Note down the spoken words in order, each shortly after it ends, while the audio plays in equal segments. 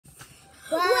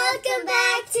Welcome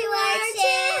back to our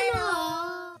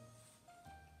channel.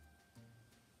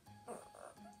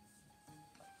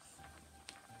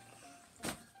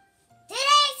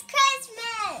 Today's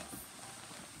Christmas.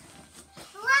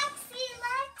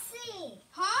 Lexi.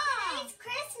 Hi. Today's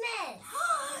Christmas.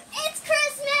 It's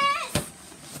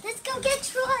Christmas. Let's go get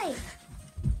Troy.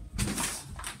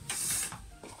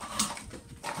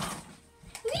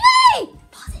 Yay!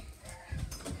 Pause it.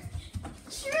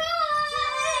 Troy!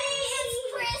 It's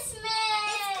Christmas.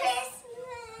 It's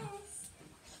Christmas.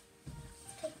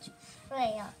 Let's put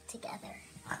Troy out together.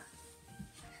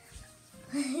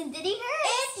 Did he hurt?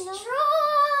 It's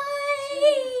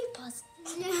Troy! Pause.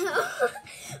 No.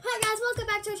 Hi guys, welcome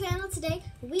back to our channel. Today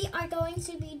we are going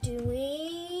to be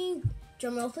doing,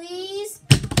 drumroll please,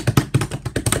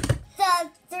 The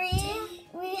three,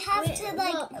 we have to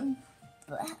like,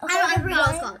 I forgot what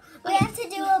it's called. We have to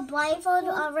do a blindfold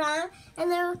around,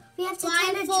 and then we have to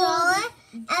try to draw Blindfold it,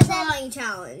 and drawing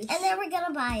challenge. then we're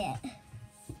gonna buy it.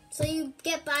 So you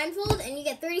get blindfold and you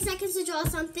get 30 seconds to draw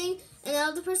something, and the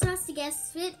other person has to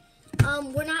guess it.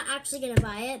 We're not actually gonna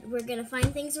buy it. We're gonna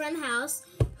find things around the house.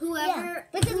 Whoever,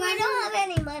 because we don't have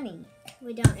any money.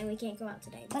 we don't, and we can't go out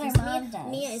today. But our because mom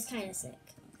does. Mia is kind of sick,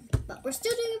 but we're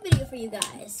still doing a video for you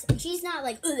guys, and she's not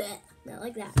like not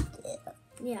like that.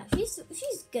 Yeah, she's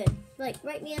good. Like,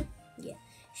 right, Mia? Yeah,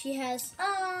 she has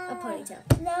a ponytail.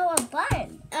 No, a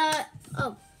bun.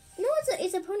 Oh, no,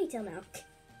 it's a ponytail now.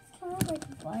 Kind of like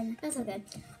a bun. That's okay.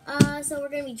 So we're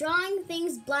gonna be drawing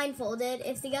things blindfolded.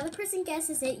 If the other person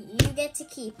guesses it, you get to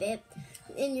keep it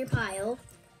in your pile.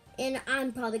 And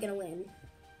I'm probably gonna win.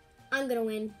 I'm gonna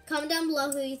win. Comment down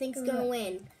below who you think is gonna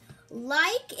win.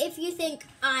 Like if you think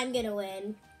I'm gonna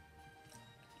win.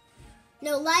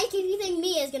 No, like if you think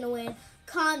Mia is gonna win.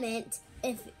 Comment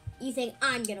if you think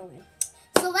I'm gonna win.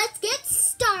 So let's get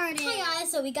started. Hey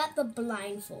guys, so we got the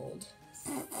blindfold.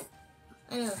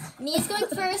 I know. Mia's going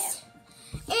first.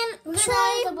 And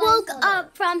Troy woke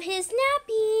up from his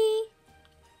nappy.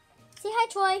 Say hi,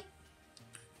 Troy.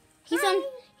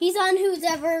 He's on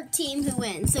whoever team who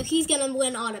wins, so he's gonna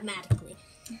win automatically.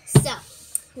 So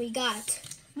we got.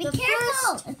 Be the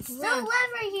careful! first It's so round. wet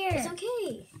right here. It's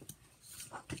okay.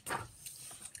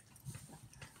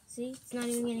 See, it's not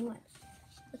even getting wet.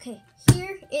 Okay,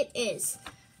 here it is.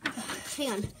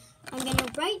 Hang on. I'm gonna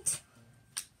write.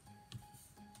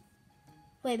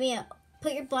 Wait, Mia,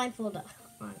 put your blindfold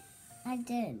on. I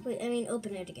did. Wait, I mean,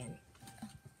 open it again.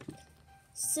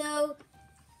 So,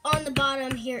 on the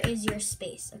bottom here is your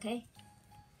space, okay?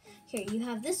 Here, you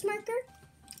have this marker,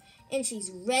 and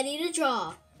she's ready to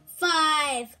draw.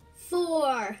 5,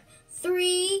 4,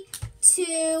 3,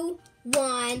 2,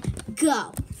 1,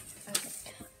 go. Okay.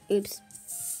 Oops.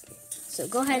 So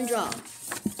go ahead and draw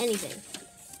anything.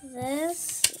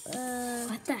 This,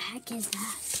 What the heck is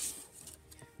that?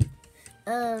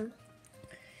 um,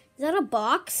 Is that a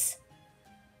box?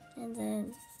 and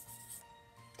then,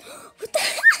 What the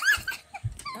heck?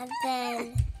 and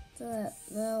then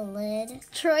the lid,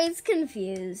 Troy's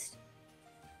confused.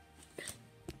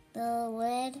 the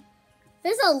lid,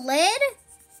 There's a lid?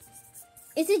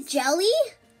 Is it jelly?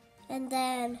 and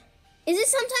then, Is it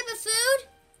some type of food?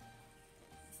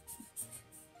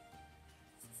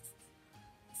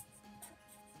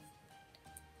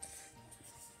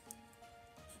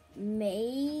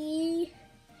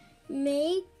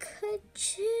 Make a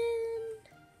chin.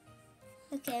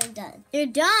 okay, I'm done. You're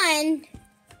done.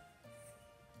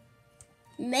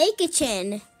 Make a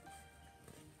chin.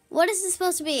 What is this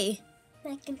supposed to be?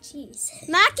 Mac and cheese.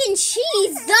 Mac and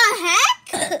cheese. The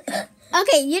heck?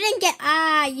 Okay, you didn't get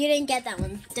that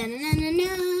one.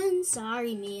 Dun-dun-dun-dun-dun.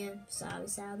 Sorry, Mia.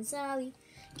 Sorry.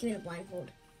 Give me the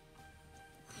blindfold.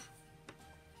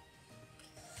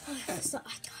 So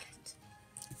I got it.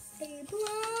 A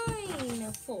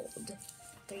blindfold.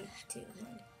 3, 2, 1.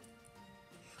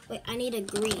 Wait, I need a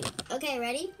green. Okay,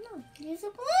 ready? No, use a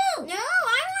blue. No,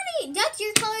 I want to. That's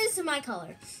your color. This is my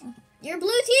color. You're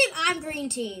blue team. I'm green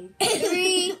team.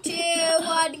 3, 2,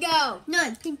 1, go. No,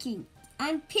 I'm thinking.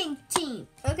 I'm pink team.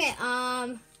 Okay.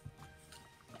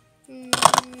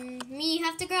 Me, you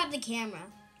have to grab the camera.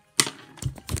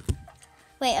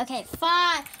 Wait. Okay.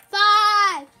 5,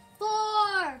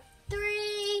 4,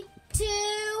 3,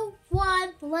 2, 1.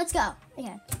 Let's go.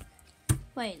 Okay.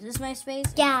 Wait, is this my space?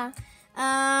 Yeah.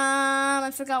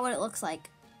 I forgot what it looks like.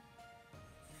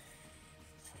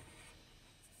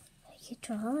 What are you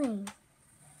drawing?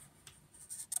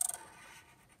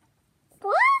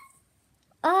 What?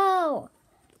 Oh.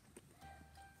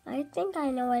 I think I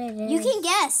know what it is. You can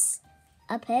guess.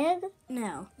 A pig?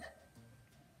 No.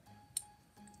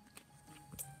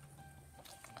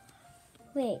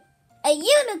 Wait. A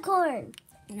unicorn.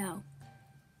 No.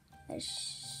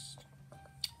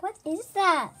 What is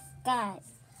that, guys?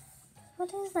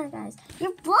 What is that, guys?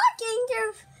 You're blocking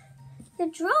your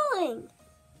drawing.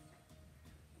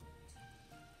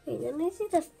 Wait, let me see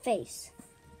the face.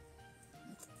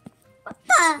 What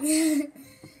the?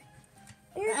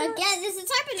 Again, this is a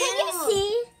type of Can animal. you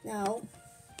see? No.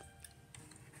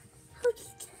 How are you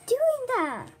doing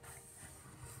that?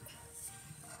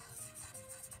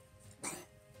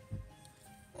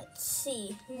 Let's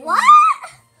see. What?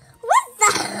 What's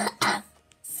that?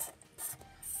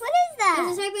 What is that?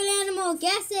 It's a type of animal.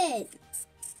 Guess it.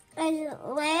 A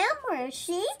lamb or a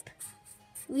sheep?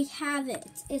 We have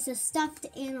it. It's a stuffed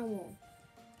animal.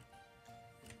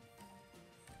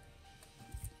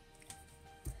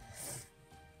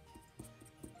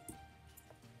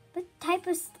 What type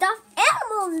of stuffed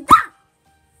animal is that?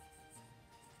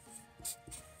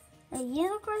 A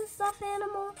unicorn stuffed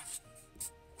animal?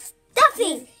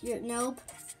 Duffy! Nope.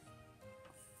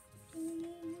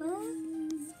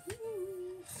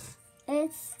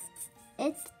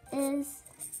 It is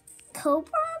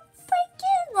Cobra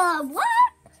freaking what?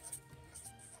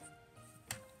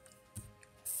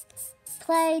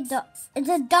 Play dog. It's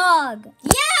a dog.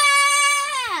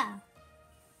 Yeah!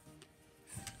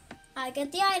 I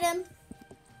get the item.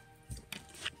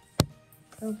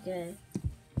 Okay.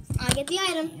 I get the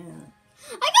item.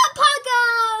 I got Paco!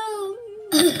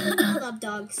 I love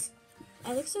dogs.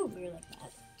 I look so weird like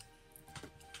that.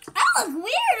 I look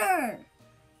weirder.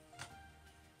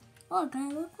 Look,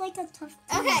 I look like a tough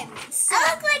dude. Okay, so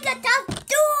I look like a tough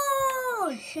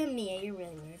dude. Mia, you're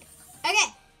really weird.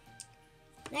 Okay,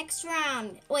 next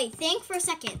round. Wait, think for a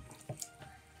second.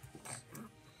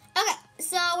 Okay,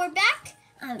 so we're back,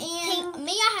 and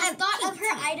Mia has thought of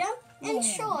her item, and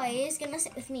Troy is gonna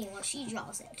sit with me while she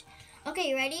draws it. Okay,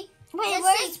 you ready? Wait, Let's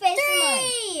where's take space?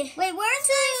 3, Wait, where's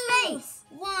my space?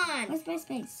 1. Where's my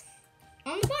space?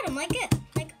 On the bottom, like it,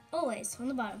 like always, on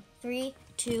the bottom. 3,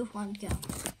 2, 1, go.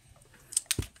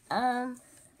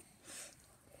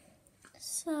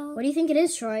 So What do you think it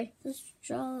is, Troy? let's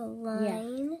draw a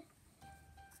line.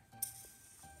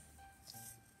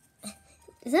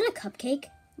 Is that a cupcake?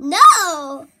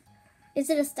 No. Is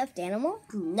it a stuffed animal?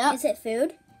 No. Is it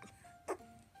food?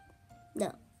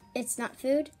 No. It's not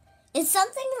food? It's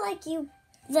something like you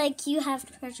have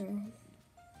treasure in.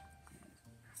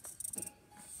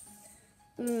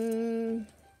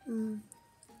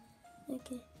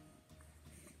 Okay.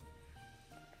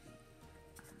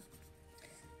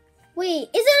 Wait,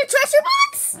 is it a treasure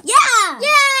box? Yeah.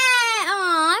 Yeah!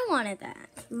 Oh, I wanted that.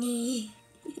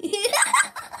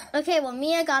 Okay, well,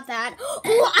 Mia got that.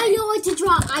 Oh, I know what to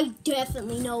draw. I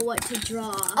definitely know what to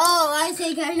draw. Oh, I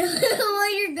think I know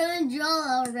what you're gonna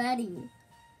draw already.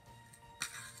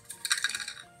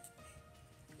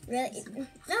 Really?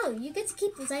 No, you get to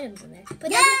keep those items in there. But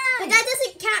Yeah! but that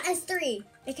doesn't count as 3.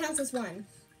 It counts as 1.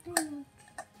 So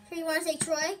you want to say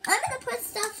Troy? I'm gonna put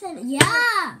stuff in.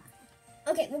 Yeah.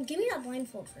 Okay, well, give me that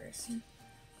blindfold first.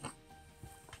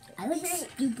 I look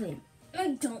stupid.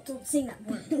 Don't say that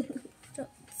word. Don't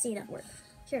say that word.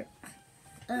 Here.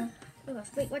 Oh gosh,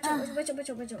 wait, watch out.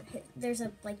 Here, there's a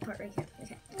blank part right here.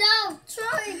 Okay. No,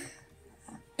 Troy.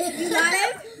 You got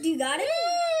it? Do you got it?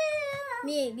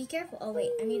 Mia, be careful. Oh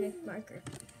wait, I need a marker.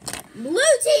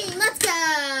 Blue team, let's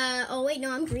go! Oh wait,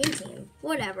 no, I'm green team.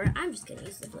 Whatever, I'm just gonna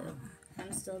use the blue.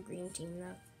 I'm still green team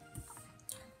though.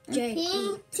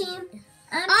 Pink team.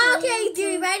 Okay, do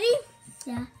you ready?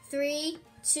 Yeah. 3,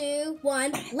 2,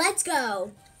 1, let's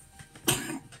go.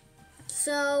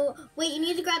 So, wait, you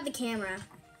need to grab the camera.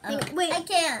 Wait. I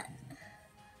can't.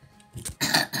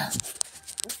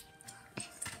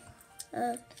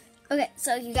 Okay,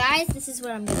 so you guys, this is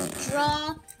what I'm going to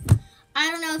draw. I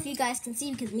don't know if you guys can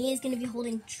see because Mia's going to be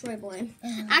holding Troy Boy.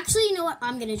 Actually, you know what?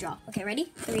 I'm going to draw. Okay,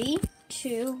 ready? 3,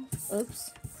 2,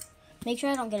 oops. Make sure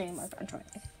I don't get any marker on Troy.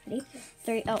 Okay, ready?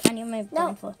 3, oh, I need my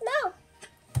blindfold. No.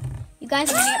 You guys,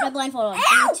 I'm going to get my blindfold on.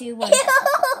 Ow. 3, 2, 1.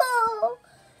 Ew.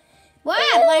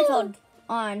 What? Blindfold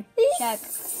on. Check.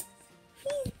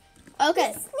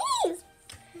 Okay. Sneeze.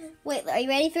 Wait, are you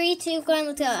ready? 3, 2, 1,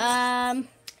 let's go.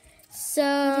 So...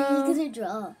 What are you gonna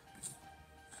draw?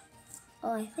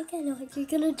 Oh, I think I know what you're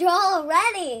gonna draw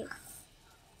already.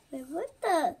 Wait, what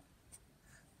the?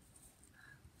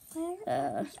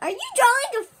 Are you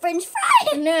drawing a French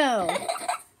fry? No.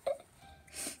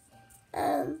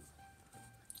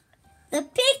 The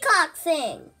peacock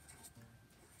thing.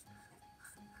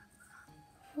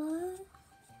 What?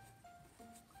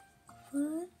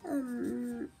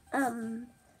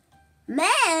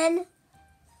 Man.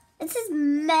 It says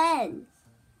men.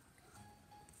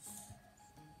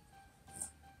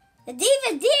 A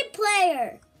DVD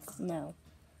player. No.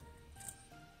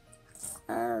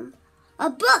 A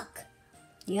book.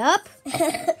 Yup.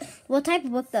 What type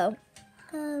of book though?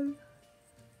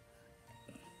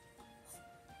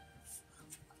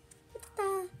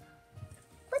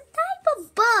 What type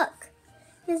of book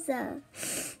is that?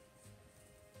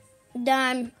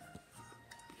 Done.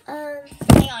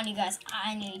 Hang on, you guys.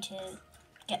 I need to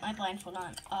get my blindfold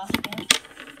on off here.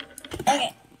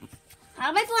 Okay.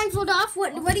 How my blindfold off?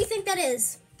 What do you think that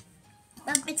is?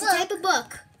 It's a type of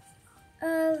book.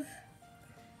 Of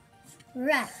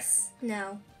Rex.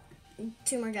 No.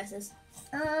 2 more guesses.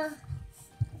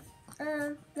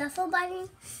 Knuckle biting.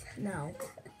 No.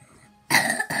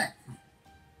 Can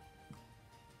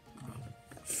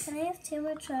I have 2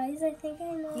 more tries? I think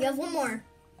I know. You have 1 more.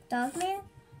 Dogman?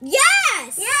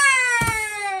 Yes! Yay!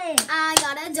 I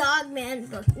got a Dogman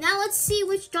book. Now let's see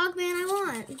which Dogman I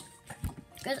want.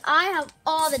 Because I have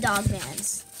all the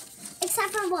Dogmans.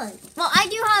 Except for one. Well, I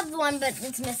do have one, but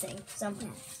it's missing. So,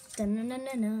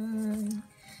 dun-dun-dun-dun-dun.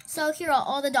 So here are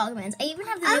all the Dogmans. I even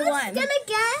have the new one. I was gonna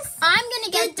guess I'm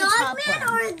gonna get the top Dogman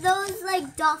one. or those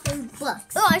like dolphin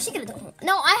books. Oh, I should get a Dogman.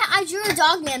 No, I drew a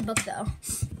Dogman book though.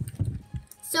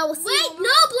 So we'll see. Wait,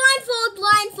 no,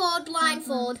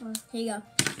 blindfold. Here you go.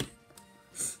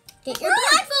 Get your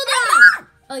blindfold on.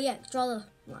 Oh yeah, draw the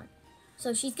line.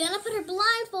 So she's gonna put her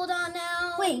blindfold on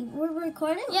now. Wait, we're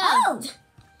recording? Yeah. Oh.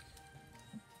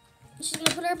 She's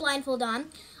gonna put her blindfold on.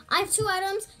 I have 2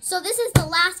 items, so this is the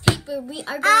last paper we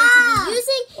are going to be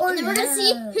using, and then we're gonna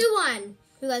see who won.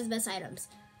 Who has the best items?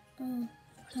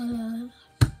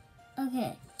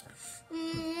 Okay.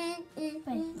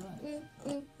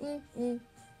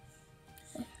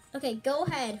 Okay, go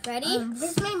ahead. Ready?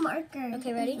 This is my marker.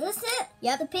 Okay, ready? Is this it?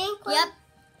 Yep. The pink one? Yep.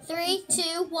 3,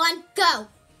 2, 1, go.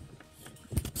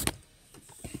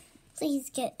 Please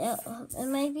get it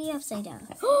might be upside down.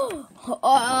 Oh.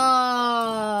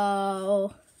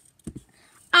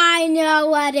 I know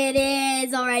what it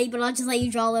is already, but I'll just let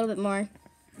you draw a little bit more.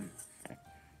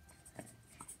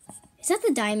 Is that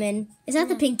the diamond? Is that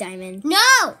the pink diamond?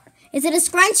 No! Is it a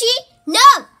scrunchie?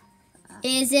 No!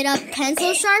 Is it a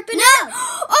pencil sharpener? No!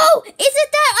 Oh, is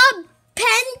it that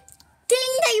pen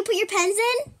thing that you put your pens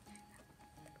in?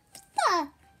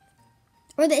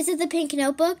 Or is it the pink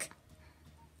notebook?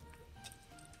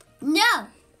 No!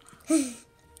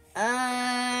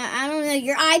 I don't know.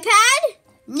 Your iPad?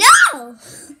 No!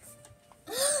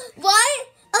 What?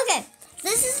 Okay,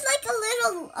 this is like a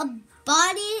little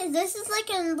body. This is like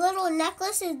a little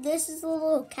necklace, and this is a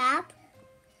little cap.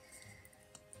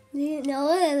 Do you know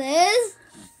what it is?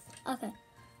 Okay.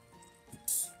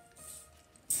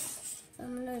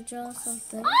 I'm gonna draw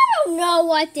something. I don't know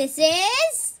what this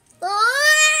is. Oh,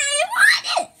 I want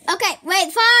it! Okay,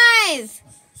 wait. 5,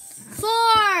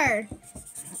 4,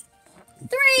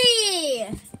 3,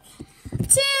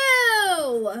 2,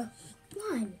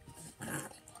 1.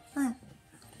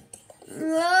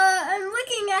 I'm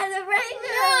looking at it right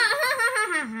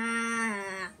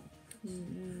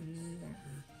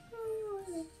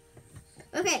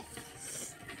Okay.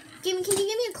 Can you give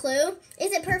me a clue?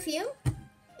 Is it perfume?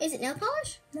 Is it nail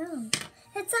polish? now. No.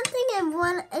 It's something in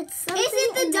one. It's something. Is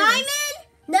it the in diamond? This.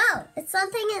 No, it's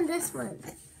something in this one.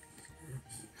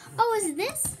 Oh, is it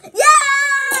this?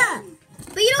 Yeah!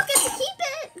 But you don't get to keep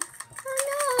it. Oh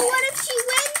no, what if she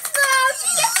wins though? She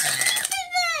gets to keep it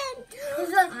then.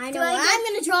 I know what I'm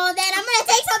going to draw then. I'm going to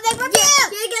take something from you.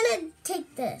 You're gonna take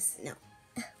this. No.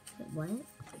 What?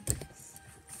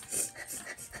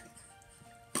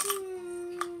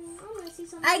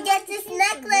 I get this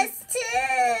necklace too.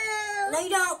 No, you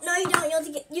don't. No, you don't.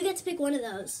 You get to pick one of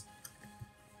those.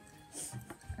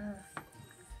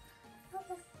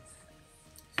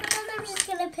 I'm just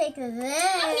gonna pick this. I'm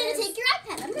going to take your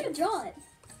iPad. I'm going to draw it.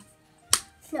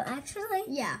 No, actually.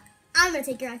 Yeah. I'm going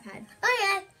to take your iPad.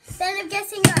 Okay. Then I'm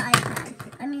guessing your iPad.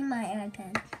 I mean my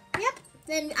iPad. Yep.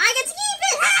 Then I get to keep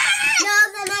it. No,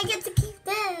 then I get to keep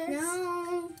this.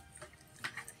 No.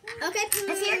 Okay.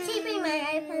 If you're keeping my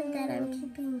iPad, then I'm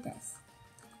keeping this.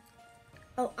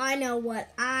 Oh, I know what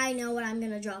I'm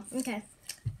going to draw. Okay.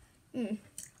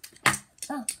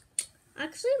 Oh.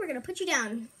 Actually, we're going to put you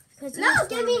down. No,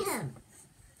 give me him.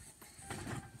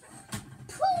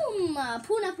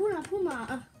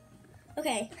 Puma.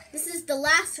 Okay, this is the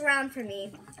last round for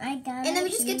me. I got it. And then we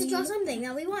just get to draw something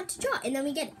that we want to draw. And then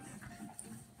we get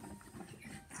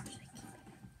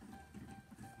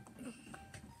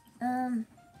it.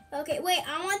 Okay, wait,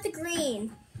 I want the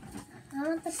green. I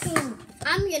want the pink.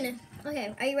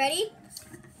 Okay, are you ready?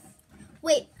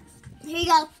 Wait, here you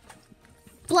go.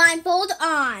 Blindfold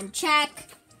on, check.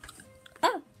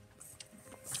 Oh.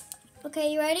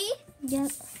 Okay, you ready?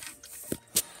 Yep.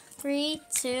 3,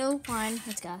 2, 1,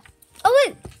 let's go. Oh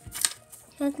wait.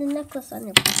 You have the necklace on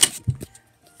your back.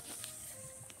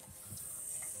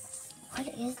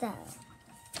 is that?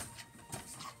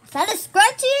 Is that a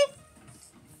scrunchie?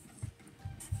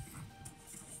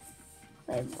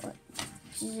 Wait, what?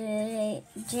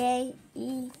 Jets?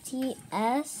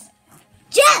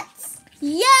 Jets!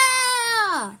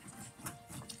 Yeah!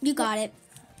 You got it.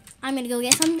 I'm gonna go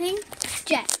get something.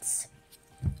 Jets.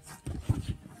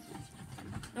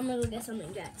 I'm gonna go get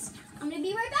something, Jets. I'm gonna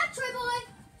be right back, Troy Boy.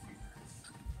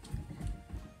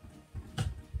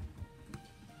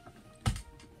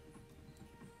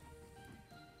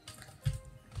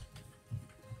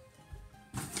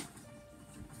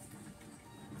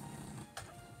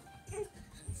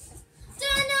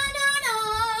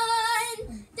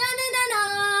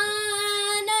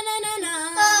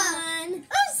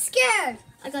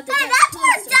 I got the Hey, Jets that's our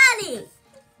poster. daddy!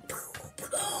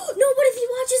 No, what if he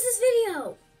watches this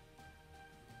video?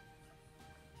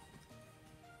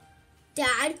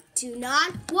 Dad, do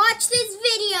not watch this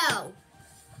video.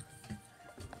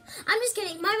 I'm just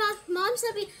kidding. My mom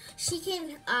said she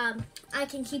can I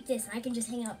can keep this and I can just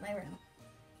hang out in my room.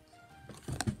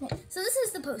 So this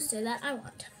is the poster that I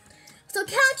want. So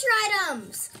count your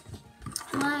items.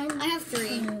 1, I have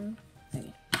 3. 2,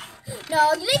 3.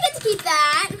 No, you didn't get to keep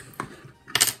that.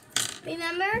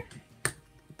 Remember?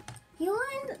 You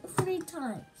won 3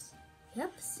 times.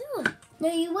 Yep, still. No,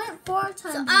 you went 4 times.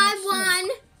 So I won,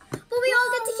 but we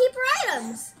all get to keep our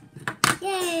items.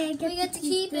 Yay! We get to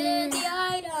keep in the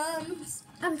items.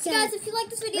 I'm So guys, if you like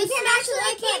this video, We can smash actually the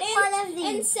like keep button one of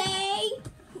and these. say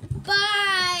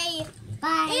bye.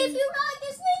 Bye. If you like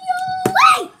this video,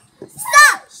 Wait!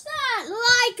 Stop! that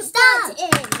like Stop.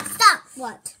 button. Stop!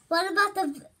 What? What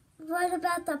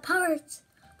about the parts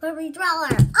where we draw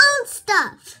our own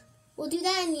stuff? We'll do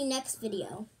that in the next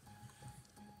video.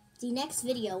 The next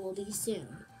video will be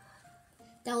soon.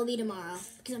 That will be tomorrow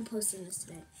because I'm posting this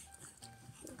today.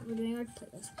 We're doing our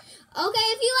playlist. Okay,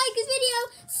 if you like this video,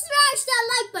 smash that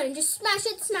like button. Just smash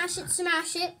it, smash it,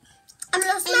 smash it. I'm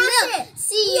gonna And smash we'll it.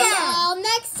 see you Yeah. all